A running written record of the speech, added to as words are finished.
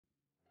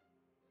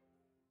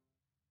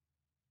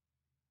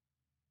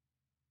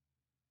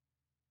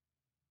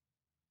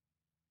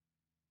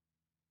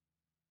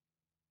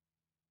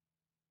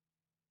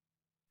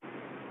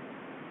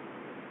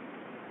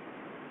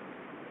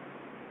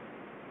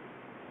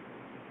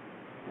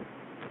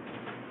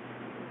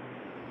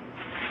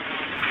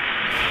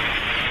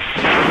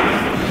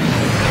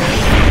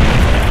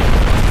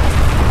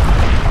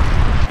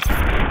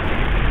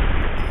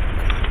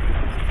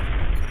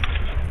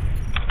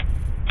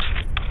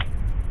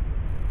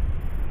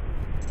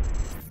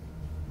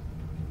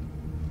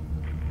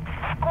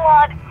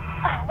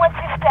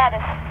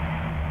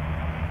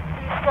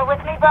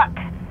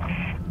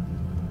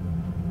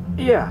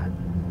Yeah.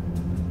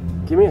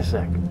 Give me a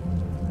sec.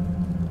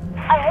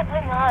 I hit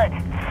my heart.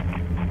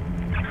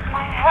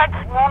 My heart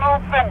won't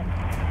open.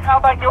 How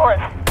about yours?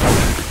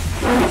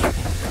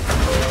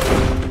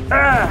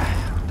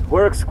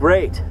 Works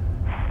great.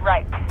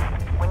 Right.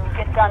 When you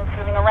get done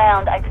fooling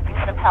around, I could use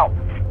some help.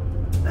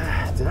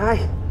 Did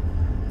I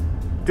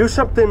do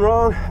something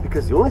wrong?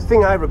 Because the only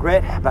thing I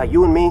regret about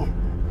you and me,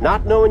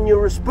 not knowing you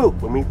were a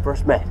spook when we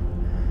first met.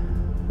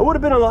 I would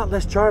have been a lot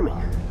less charming.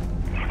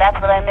 That's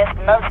what I missed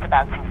most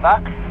about you,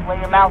 Buck. Well,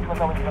 your mouth was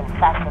always a little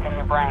faster than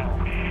your brain.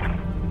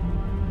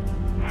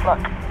 Look,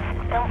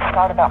 don't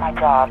start about my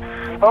job.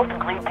 We both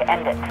agreed to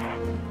end it.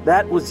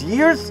 That was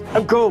years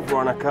ago,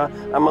 Veronica.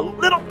 I'm a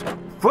little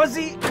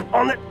fuzzy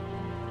on the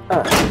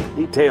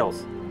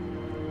details.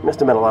 Must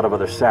have met a lot of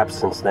other saps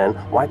since then.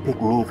 Why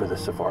pick me for the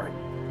safari?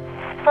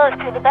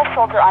 First, you're the best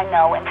soldier I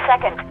know, and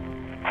second,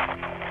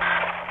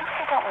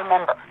 I don't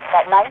remember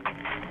that night.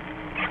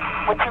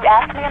 What you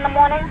asked me in the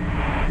morning?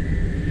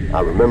 I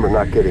remember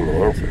not getting an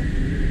answer.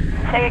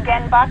 Say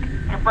again, Buck.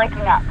 You're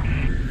breaking up.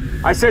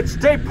 I said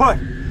stay put.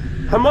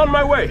 I'm on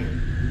my way.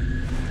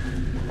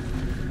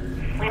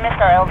 We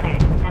missed our LZ.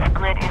 This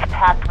grid is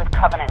packed with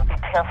Covenant. Be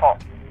careful.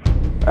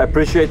 I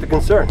appreciate the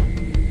concern.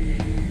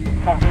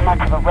 Won't be much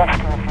of a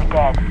rescue if you're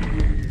dead.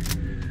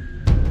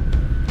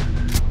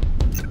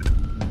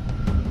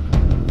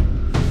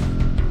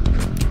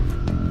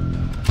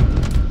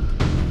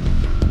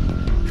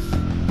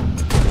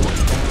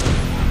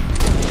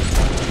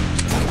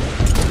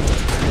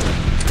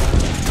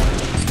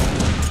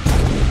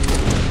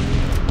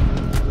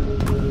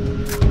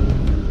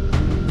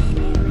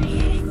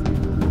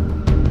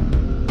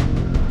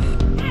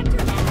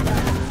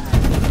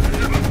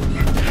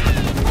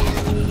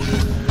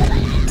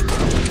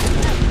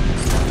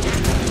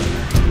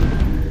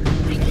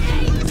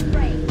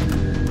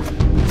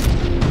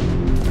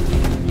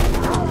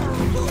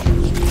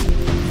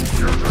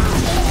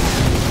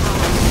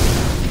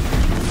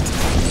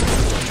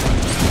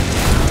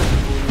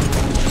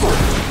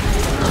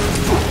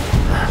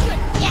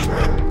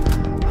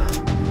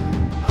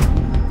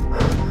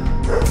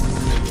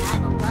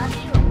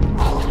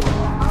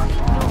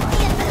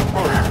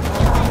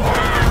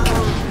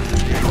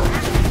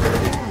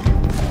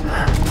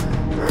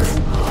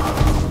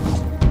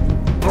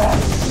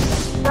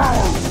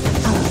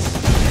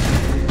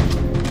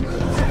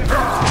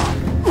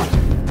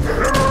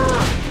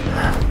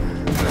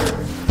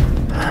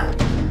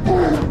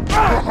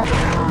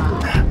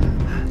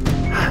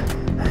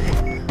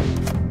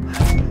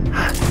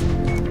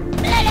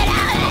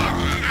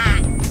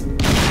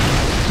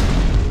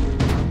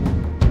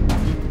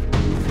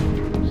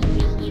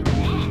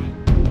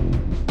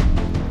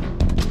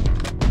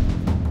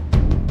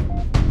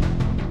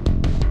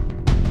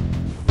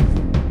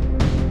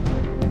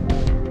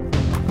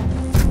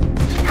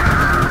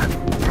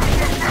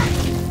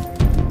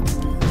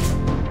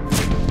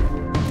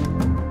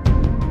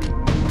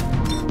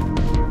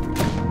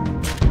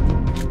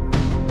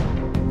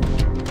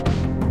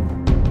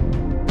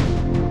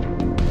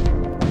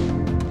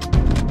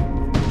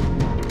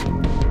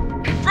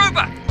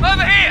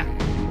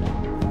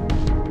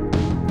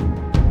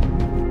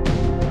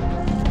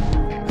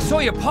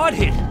 Your pod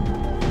hit.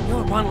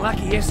 You're one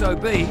lucky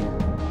SOB.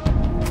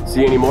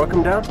 See any more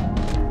come down?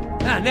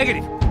 Ah,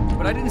 negative.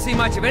 But I didn't see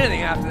much of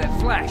anything after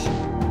that flash.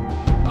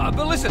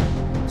 But listen,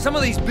 some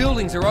of these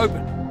buildings are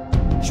open.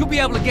 Should be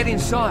able to get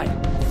inside.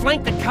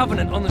 Flank the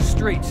Covenant on the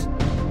streets.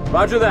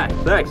 Roger that.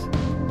 Thanks.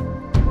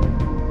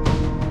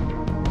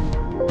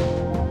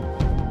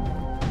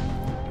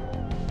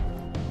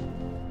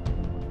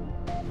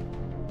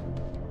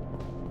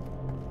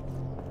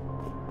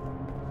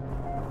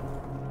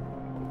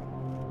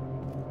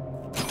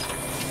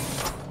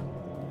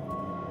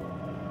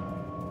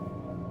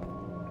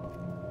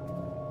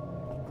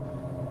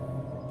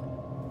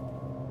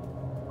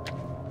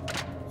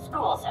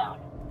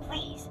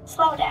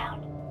 Slow down.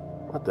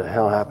 What the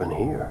hell happened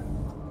here?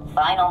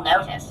 Final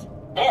notice.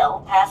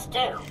 Bill past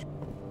due.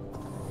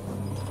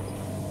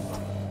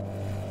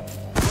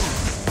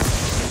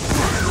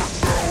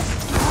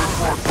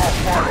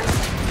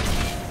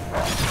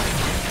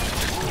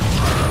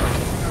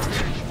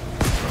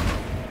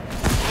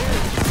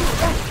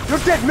 You're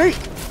dead meat!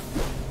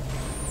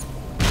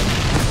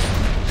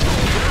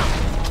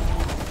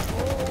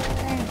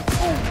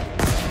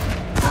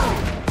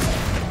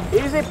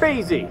 Easy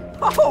peasy.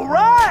 All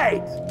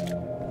right!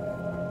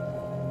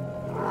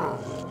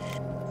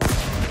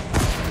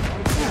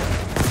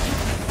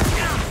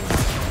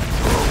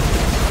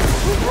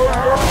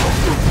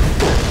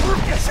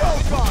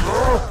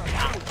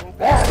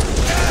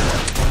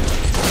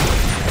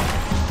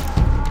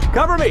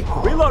 Cover me!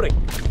 Reloading!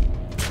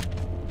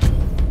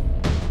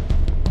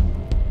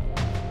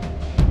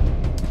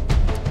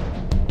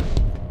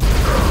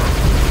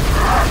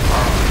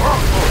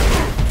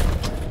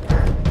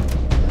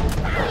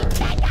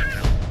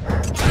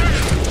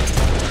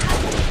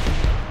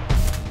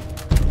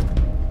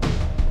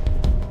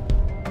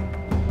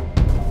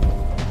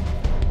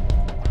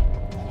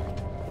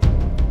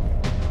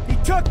 He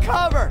took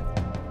cover!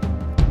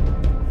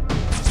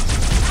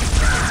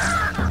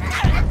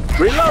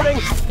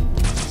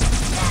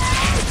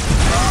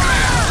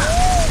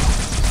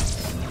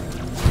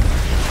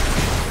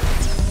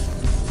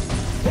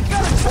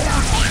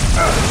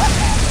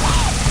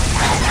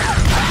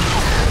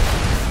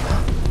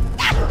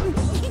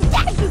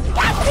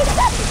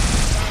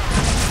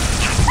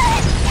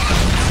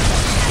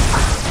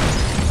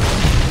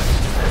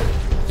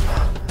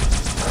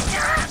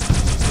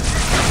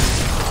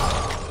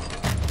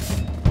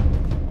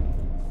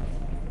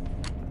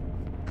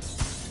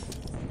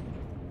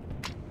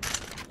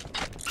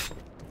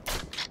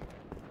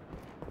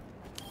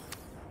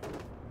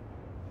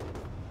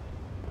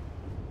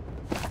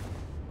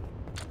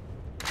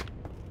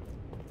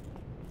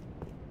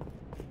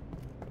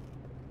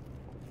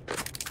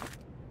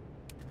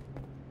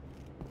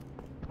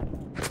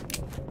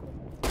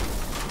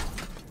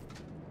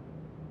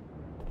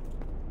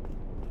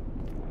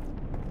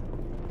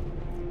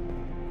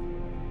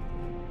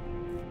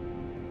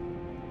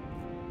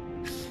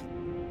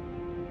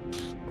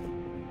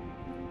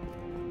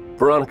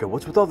 Veronica,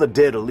 what's with all the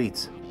dead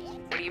elites?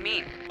 What do you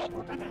mean?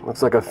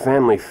 Looks like a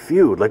family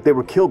feud, like they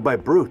were killed by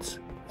brutes.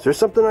 Is there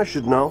something I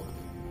should know?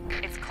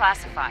 It's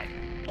classified.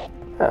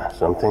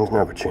 Some things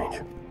never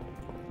change.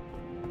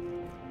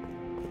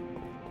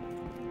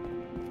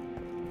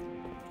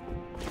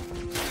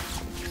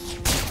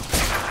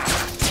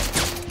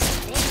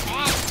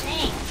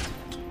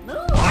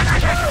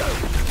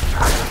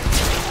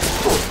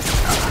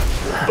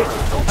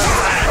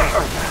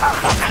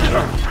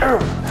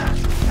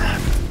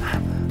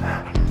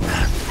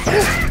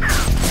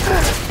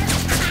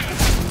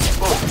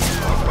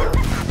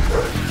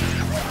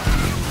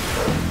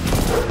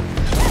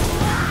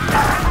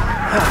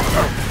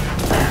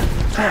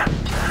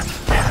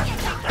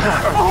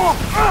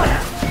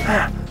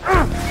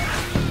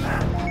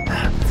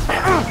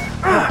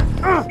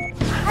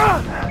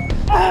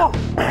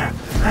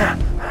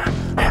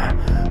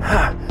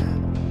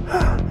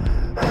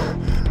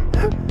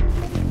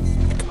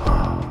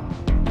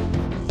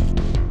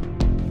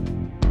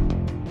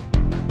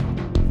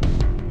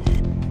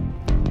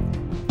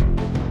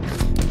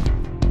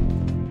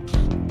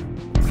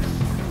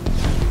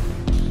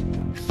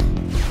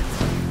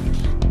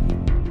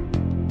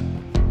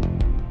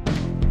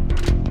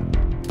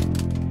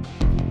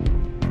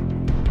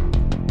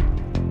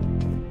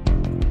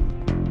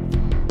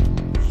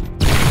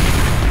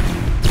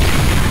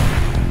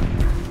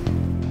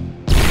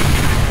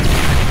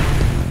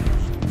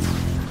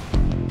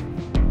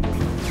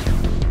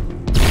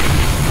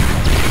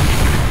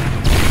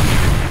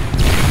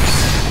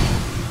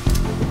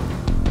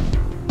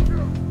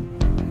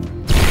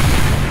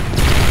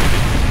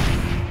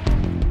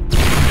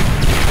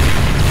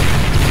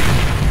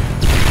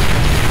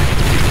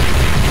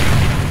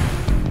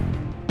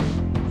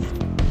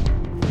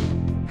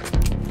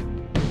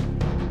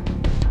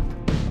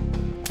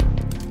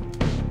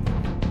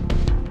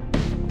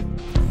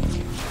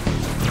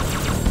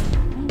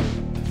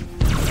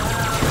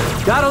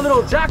 Got a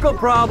little jackal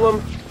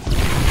problem.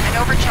 An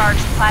overcharged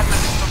plasma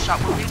pistol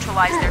shot will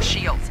neutralize their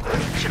shields.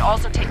 Should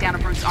also take down a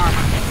brute's armor.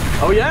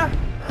 Oh yeah?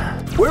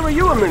 Where were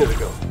you a minute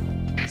ago?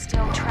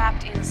 Still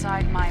trapped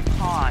inside my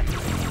pod.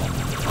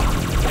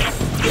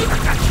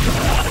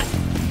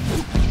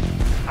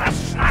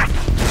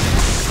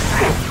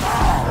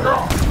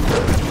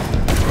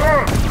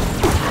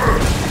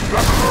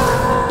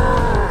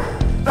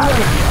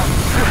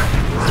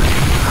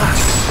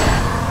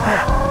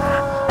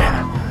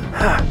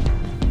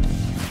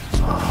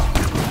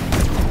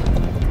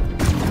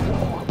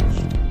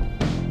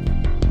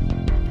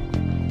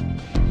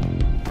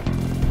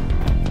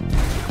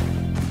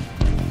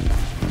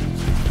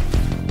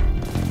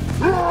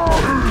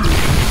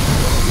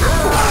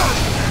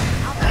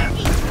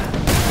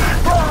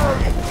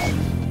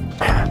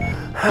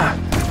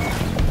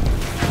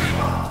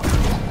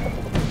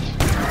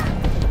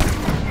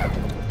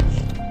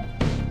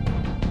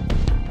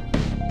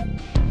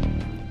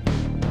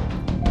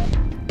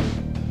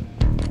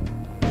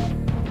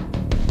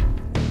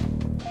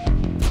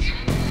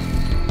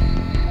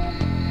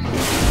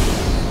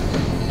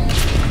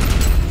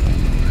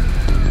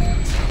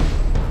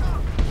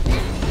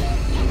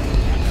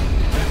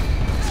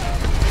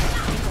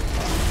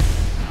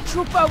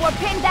 Trooper, we're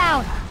pinned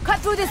down. Cut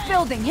through this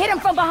building. Hit him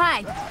from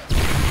behind.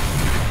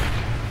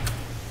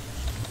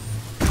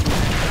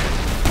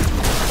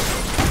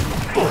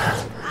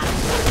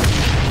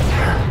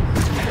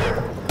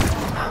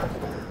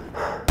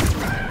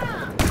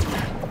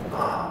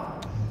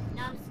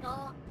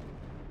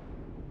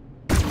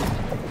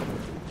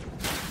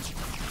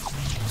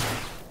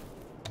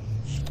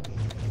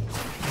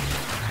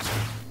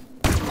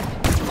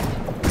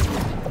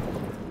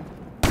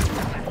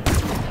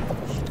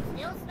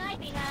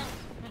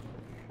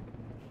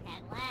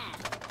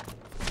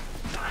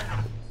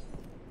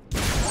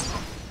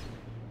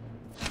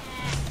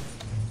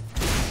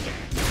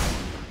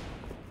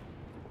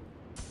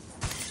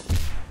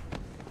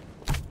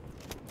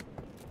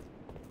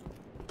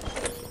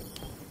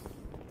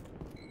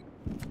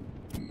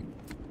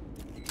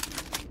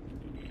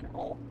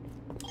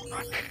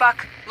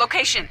 Buck,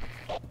 location.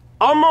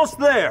 Almost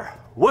there.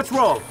 What's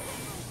wrong?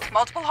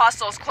 Multiple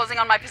hostiles closing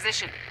on my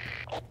position.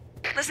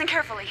 Listen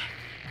carefully.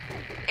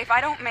 If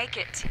I don't make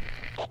it...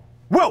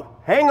 Whoa!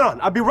 Hang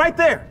on, I'll be right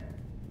there!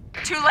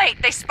 Too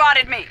late, they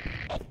spotted me.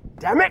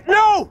 Damn it,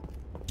 no!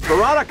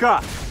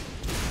 Veronica!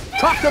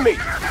 Talk to me!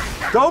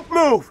 Don't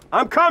move!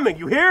 I'm coming,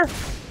 you hear?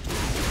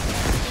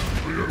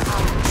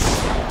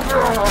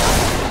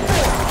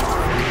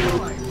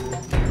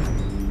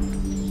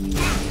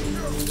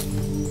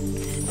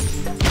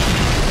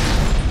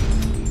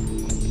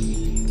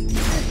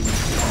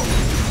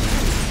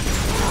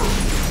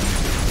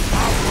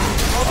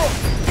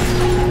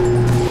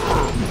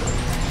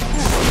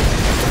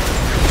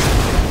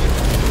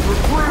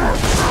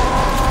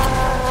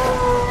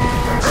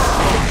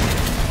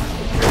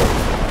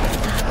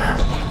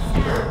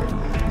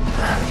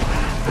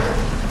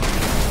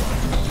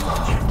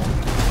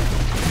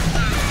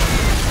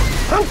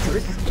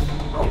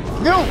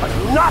 No,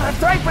 I'm not a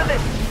type for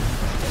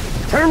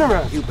this! Turn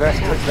around, you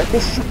bastards. Let me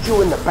shoot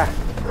you in the back.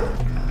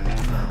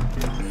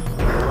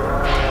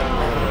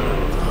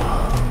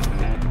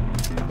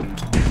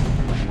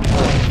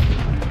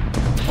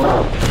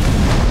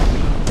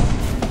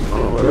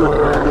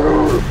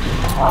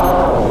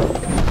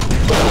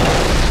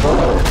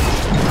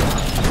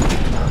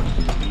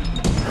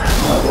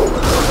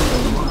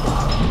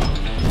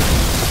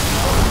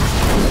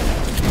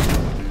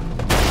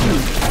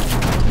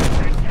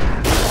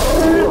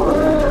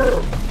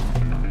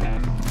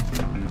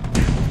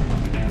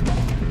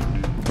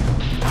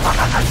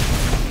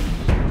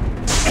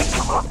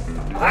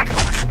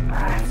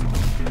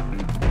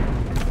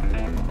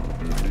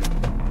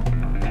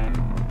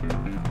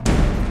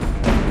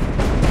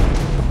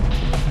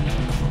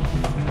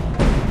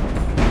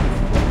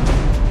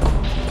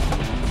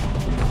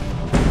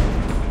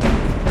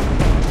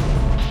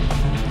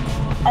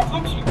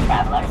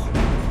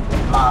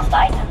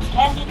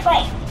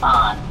 Placed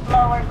on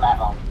lower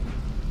level.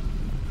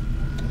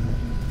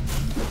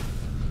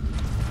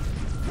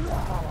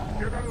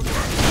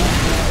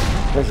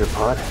 Treasure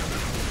pod.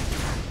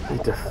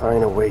 Need to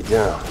find a way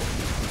down.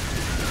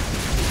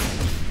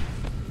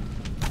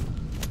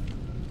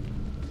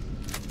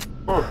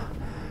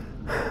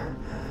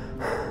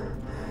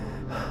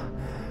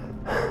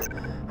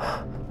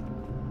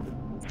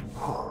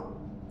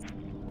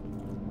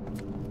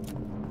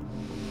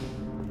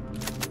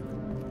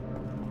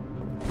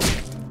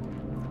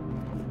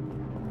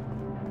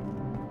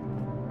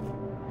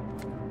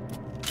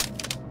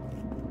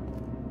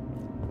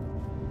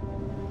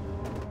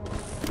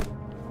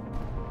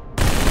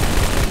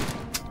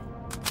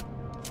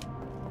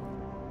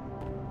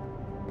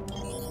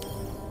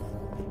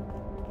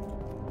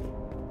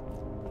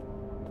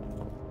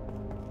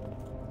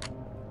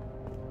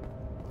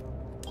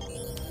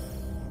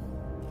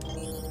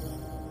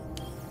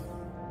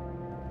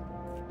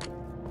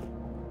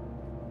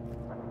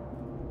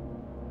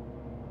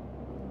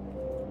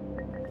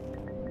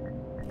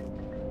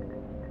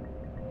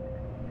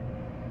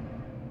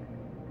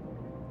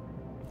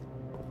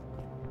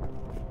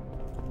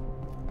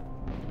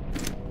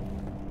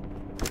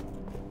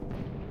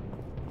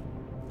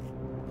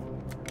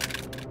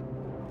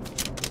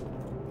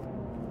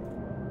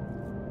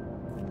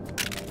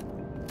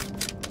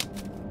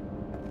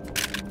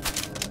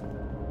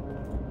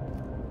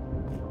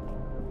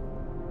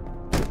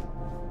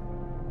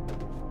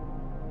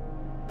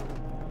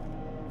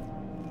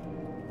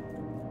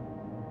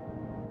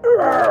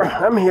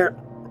 I'm here.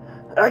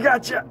 I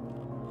gotcha.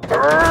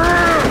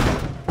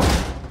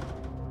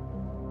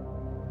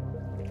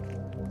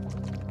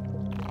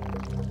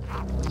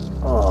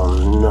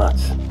 Oh,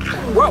 nuts.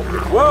 Whoa,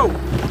 whoa!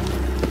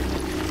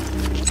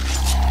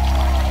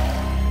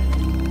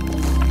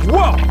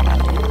 Whoa!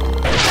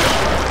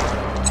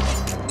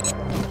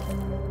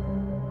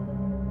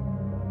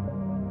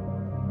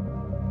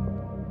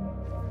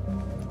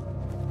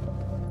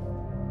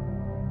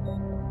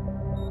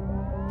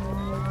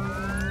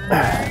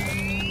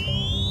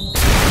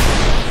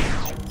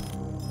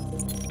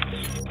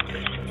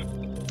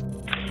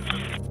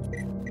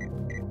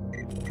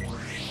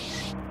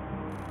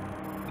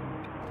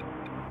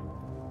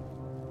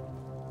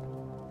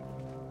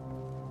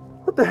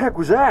 What the heck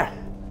was that?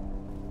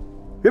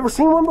 You ever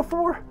seen one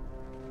before?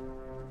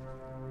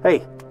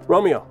 Hey,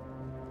 Romeo,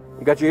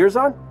 you got your ears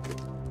on?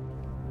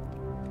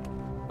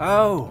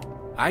 Oh,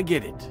 I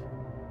get it.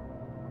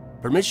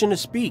 Permission to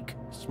speak,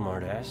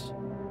 smartass.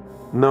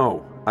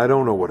 No, I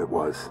don't know what it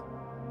was,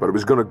 but it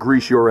was gonna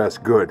grease your ass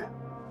good.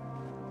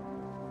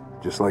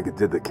 Just like it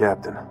did the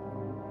captain.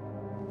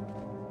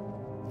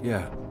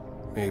 Yeah,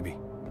 maybe.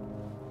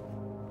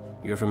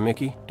 You're from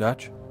Mickey,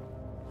 Dutch?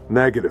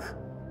 Negative.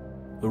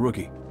 The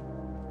rookie.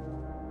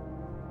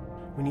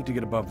 We need to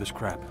get above this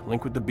crap.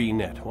 Link with the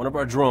B-net. One of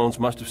our drones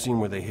must have seen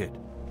where they hit.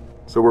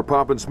 So we're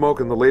popping smoke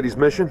in the lady's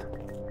mission?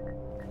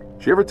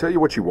 She ever tell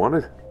you what she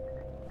wanted?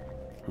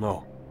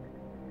 No.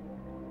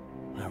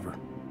 Never.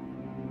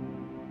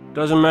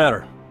 Doesn't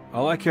matter.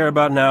 All I care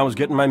about now is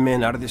getting my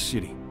men out of this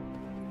city.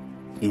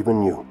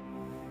 Even you.